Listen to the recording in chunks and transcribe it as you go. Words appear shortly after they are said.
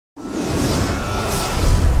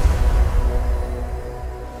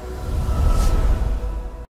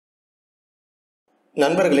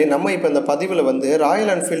நண்பர்களே, நம்ம இப்போ இந்த பதிவில்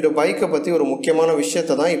ராயல் என்ஃபீல்டு பைக்கை பற்றி ஒரு முக்கியமான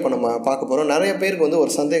விஷயத்தை தான் இப்போ நம்ம பார்க்க போகிறோம். நிறைய பேருக்கு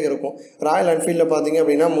ஒரு சந்தேகம் இருக்கும். ராயல் என்ஃபீல்டில் பார்த்தீங்க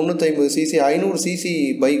அப்படின்னா 350 சிசி 500 சிசி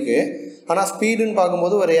பைக்கு. ஆனால் ஸ்பீடுன்னு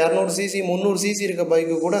பார்க்கும்போது ஒரு 200 சிசி 300 சிசி இருக்க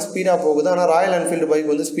பைக்கு கூட ஸ்பீடாக போகுது. ஆனால் ராயல் என்ஃபீல்டு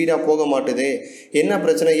பைக் ஸ்பீடாக போக மாட்டுது. என்ன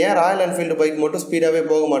பிரச்சனை? ஏன் ராயல் என்ஃபீல்டு பைக் மட்டும் ஸ்பீடாகவே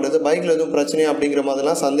போக மாட்டுது? பைக்கில் எதுவும் பிரச்சனையா அப்படிங்கிற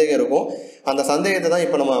மாதிரிலாம் சந்தேகம் இருக்கும். அந்த சந்தேகத்தை தான்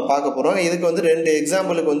இப்போ நம்ம பார்க்க போகிறோம். இதுக்கு 2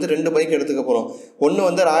 எக்ஸாம்பிளுக்கு 2 பைக் எடுத்துக்க போகிறோம்.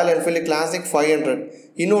 ஒன்று ராயல் என்ஃபீல்டு கிளாசிக் 500,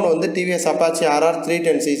 இன்னொன்று TVS Apache RR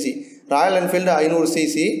 310 CC. Royal Enfield 500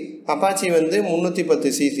 CC, Apache 310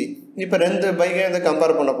 CC. இப்போ 2 பைக்கையும்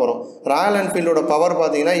கம்பேர் பண்ண போகிறோம். ராயல் என்ஃபீல்டோட பவர்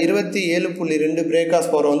பார்த்தீங்கன்னா 27.2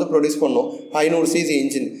 பிரேக்காஸ் பவர் ப்ரொடியூஸ் பண்ணும் 500 சிசி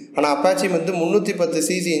இன்ஜின். ஆனால் அப்பாச்சி 310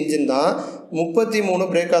 சிசி இன்ஜின் தான் 33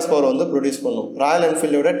 பிரேக்காஸ் பவர் ப்ரொடியூஸ் பண்ணும். ராயல்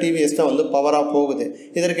என்ஃபீல்டோட டிவிஎஸ் தான் பவராக போகுது.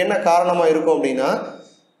 இதற்கு என்ன காரணமாக இருக்கும் அப்படின்னா,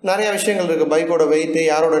 நிறைய விஷயங்கள் இருக்குது. பைக்கோட வெயிட்டு,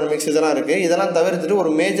 ஏரோடைனமிக்ஸ் இதெல்லாம் இருக்குது. இதெல்லாம் தவிர்த்துட்டு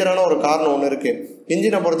ஒரு மேஜரான ஒரு காரணம் ஒன்று இருக்குது.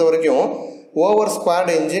 இன்ஜினை பொறுத்த வரைக்கும் over squad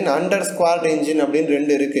engine, under squad engine அப்படின்னு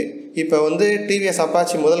 2 இருக்குது. இப்போ டிவிஎஸ்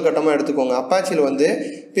அப்பாச்சி முதல் கட்டமாக எடுத்துக்கோங்க. அப்பாச்சியில்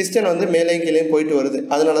பிஸ்டன் மேலேயும் கீழேயும் போயிட்டு வருது.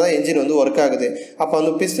 அதனால தான் இன்ஜின் ஒர்க் ஆகுது. அப்போ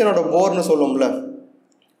பிஸ்டனோட போர்னு சொல்லுவோம்ல,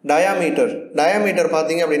 டயாமீட்டர்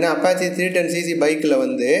பார்த்தீங்க அப்படின்னா அப்பாச்சி 310 சிசி பைக்கில்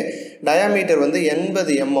டயாமீட்டர்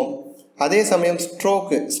 80 mm. அதே சமயம்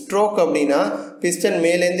ஸ்ட்ரோக் அப்படின்னா பிஸ்டன்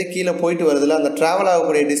மேலேருந்து கீழே போயிட்டு வருதுல, அந்த ட்ராவல்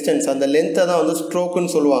ஆகக்கூடிய டிஸ்டன்ஸ், அந்த லென்த்தை தான்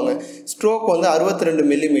ஸ்ட்ரோக்குன்னு சொல்லுவாங்க. Stroke 62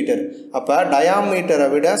 millimetre. அப்போ டயாமீட்டரை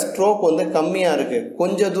விட ஸ்ட்ரோக் கம்மியாக இருக்குது.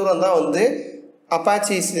 கொஞ்சம் தூரம் தான்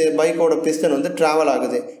அப்பாச்சி பைக்கோட பிஸ்டன் ட்ராவல்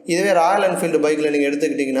ஆகுது. இதுவே ராயல் என்ஃபீல்டு பைக்கில் நீங்கள்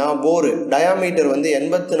எடுத்துக்கிட்டிங்கன்னா போரு டயாமீட்டர்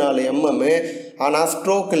 84 mm. ஆனால்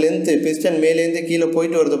ஸ்ட்ரோக் லென்த்து பிஸ்டன் மேலேருந்து கீழே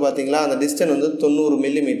போயிட்டு வருது பார்த்தீங்களா, அந்த டிஸ்டன் 90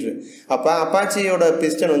 மில்லிமீட்ரு. அப்போ அப்பாச்சியோட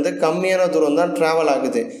பிஸ்டன் கம்மியான தூரம் தான் ட்ராவல்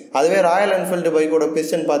ஆகுது. அதுவே ராயல் என்ஃபீல்டு பைக்கோட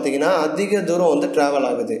பிஸ்டன் பார்த்தீங்கன்னா அதிக தூரம் ட்ராவல்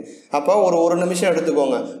ஆகுது. அப்போ ஒரு நிமிஷம்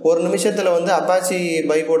எடுத்துக்கோங்க. ஒரு நிமிஷத்தில் அப்பாச்சி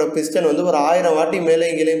பைக்கோட பிஸ்டன் ஒரு 1000 வாட்டி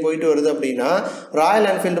மேலேயும் கீழேயும் போயிட்டு வருது அப்படின்னா, ராயல்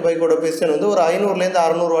என்ஃபீல்டு பைக்கோட பிஸ்டன் ஒரு 500லேருந்து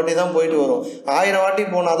 600 வாட்டி தான் போயிட்டு வரும். 1000 வாட்டி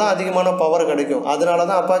போனால் தான் அதிகமான பவர் கிடைக்கும். அதனால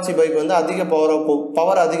தான் அப்பாச்சி பைக் அதிக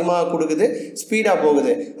பவர் அதிகமாக கொடுக்குது, ஸ்பீடாக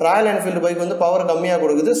போகுது. ராயல் என்ஃபீல்டு பைக் பவர் கம்மியாக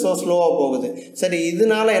கொடுக்குது, ஸோ ஸ்லோவாக போகுது. சரி,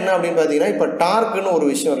 இதனால என்ன அப்படின்னு பார்த்தீங்கன்னா, இப்போ டார்க்குன்னு ஒரு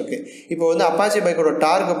விஷயம் இருக்குது. இப்போ அப்பாச்சி பைக்கோட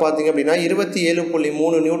டார்க்கு பார்த்தீங்க அப்படின்னா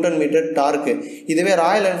 27.3 நியூட்டன் மீட்டர் டார்க்கு. இதுவே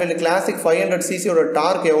ராயல் என்ஃபீல்டு கிளாசிக் 500 சிசியோட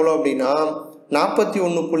டார்க் எவ்வளோ அப்படின்னா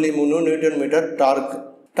 41.3 நியூட்டன் மீட்டர் டார்க்.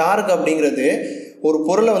 டார்க் அப்படிங்கிறது ஒரு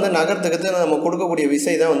பொருளை நகர்த்துக்கு நம்ம கொடுக்கக்கூடிய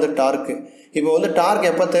விசை தான் டார்க்கு. இப்போ டார்க்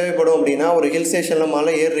எப்போ தேவைப்படும் அப்படின்னா, ஒரு ஹில் ஸ்டேஷனில்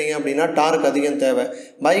மலை ஏறுறீங்க அப்படின்னா டார்க் அதிகம் தேவை.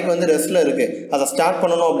 பைக் ரெஸ்ட்டில் இருக்குது, அதை ஸ்டார்ட்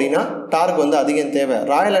பண்ணணும் அப்படின்னா டார்க் அதிகம் தேவை.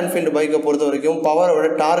 ராயல் என்ஃபீல்டு பைக்கை பொறுத்த வரைக்கும் பவரை விட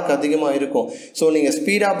டார்க் அதிகமாக இருக்கும். ஸோ நீங்கள்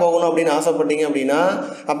ஸ்பீடாக போகணும் அப்படின்னு ஆசைப்பட்டீங்க அப்படின்னா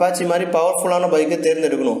அப்பாச்சி மாதிரி பவர்ஃபுல்லான பைக்கை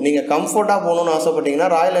தேர்ந்தெடுக்கணும். நீங்கள் கம்ஃபர்ட்டாக போகணுன்னு ஆசைப்பட்டீங்கன்னா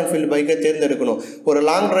ராயல் என்ஃபீல்டு பைக்கை தேர்ந்தெடுக்கணும். ஒரு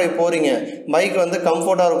லாங் ட்ரைவ் போகிறீங்க, பைக்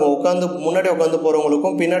கம்ஃபர்ட்டாக இருக்கும். முன்னாடி உட்காந்து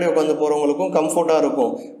போகிறவங்களுக்கும் பின்னாடி உட்காந்து போகிறவங்களுக்கும் கம்ஃபர்ட்டாக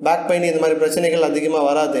இருக்கும். பேக் பெயின் இது மாதிரி பிரச்சனைகள் அதிகமாக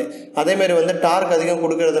வராது. அதேமாதிரி டார்க் அதிகம்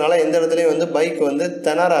கொடுக்கறதுனால எந்த இடத்துலையும் பைக்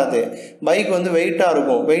திணறாது. பைக் வெயிட்டாக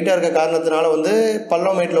இருக்கும். வெயிட்டாக இருக்க காரணத்தினால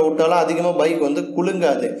பள்ளம் மேட்டில் விட்டாலும் அதிகமாக பைக்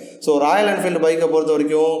குலுங்காது. ஸோ ராயல் என்ஃபீல்டு பைக்கை பொறுத்த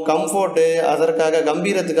வரைக்கும் கம்ஃபர்ட்டு, அதற்காக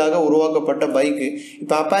கம்பீரத்துக்காக உருவாக்கப்பட்ட பைக்கு.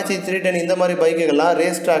 இப்போ அப்பாச்சி 310 இந்த மாதிரி பைக்குகள்லாம்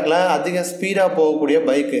ரேஸ் ட்ராக்ல அதிக ஸ்பீடாக போகக்கூடிய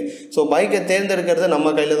பைக்கு. ஸோ பைக்கை தேர்ந்தெடுக்கிறது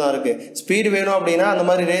நம்ம கையில் தான் இருக்குது. ஸ்பீடு வேணும் அப்படின்னா அந்த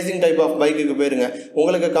மாதிரி ரேசிங் டைப் ஆஃப் பைக்குக்கு போயிருங்க.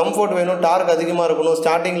 உங்களுக்கு கம்ஃபர்ட் வேணும், டார்க் அதிகமாக இருக்கணும்,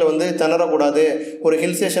 ஸ்டார்டிங்கில் திணறக்கூடாது, ஒரு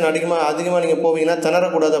ஹில் ஸ்டேஷன் அதிகமாக நீங்கள் போவீங்கன்னா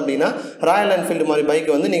திணறக்கூடாது அப்படின்னா ராயல் என்ஃபீல்டு மாதிரி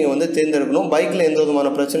பைக்கை நீங்கள் தேர்ந்தெடுக்கணும். பைக்கில் எந்த விதமான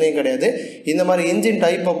பிரச்சனையும் கிடையாது. இந்த மாதிரி இன்ஜின்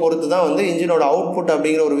டைப்பை பொறுத்து தான் இன்ஜினோட அவுட்புட்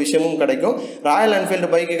அப்படிங்கிற ஒரு விஷயமும் கிடைக்கும். ராயல் என்ஃபீல்டு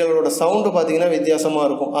பைக்குகளோட சவுண்டு பார்த்தீங்கன்னா வித்தியாசமாக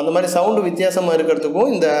இருக்கும். அந்த மாதிரி சவுண்டு வித்தியாசமாக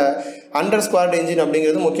இருக்கிறதுக்கும் இந்த அண்டர் ஸ்குவாட் இன்ஜின்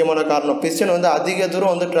அப்படிங்கிறது முக்கியமான காரணம். பிஸ்டன் அதிக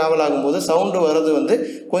தூரம் ட்ராவல் ஆகும்போது சவுண்டு வர்றது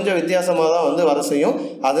கொஞ்சம் வித்தியாசமாக தான் வர செய்யும்.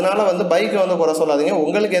 அதனால பைக்கை குறை சொல்லாதீங்க.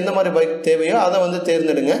 உங்களுக்கு எந்த மாதிரி பைக் தேவையோ அதை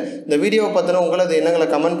தேர்ந்தெடுங்க. இந்த வீடியோவை பற்றின உங்களது எண்ணங்களை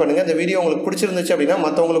கமெண்ட் பண்ணுங்கள். இந்த வீடியோ உங்களுக்கு பிடிச்சிருந்துச்சு அப்படின்னா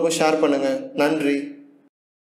மற்றவங்களுக்கும் ஷேர் பண்ணுங்கள். நன்றி.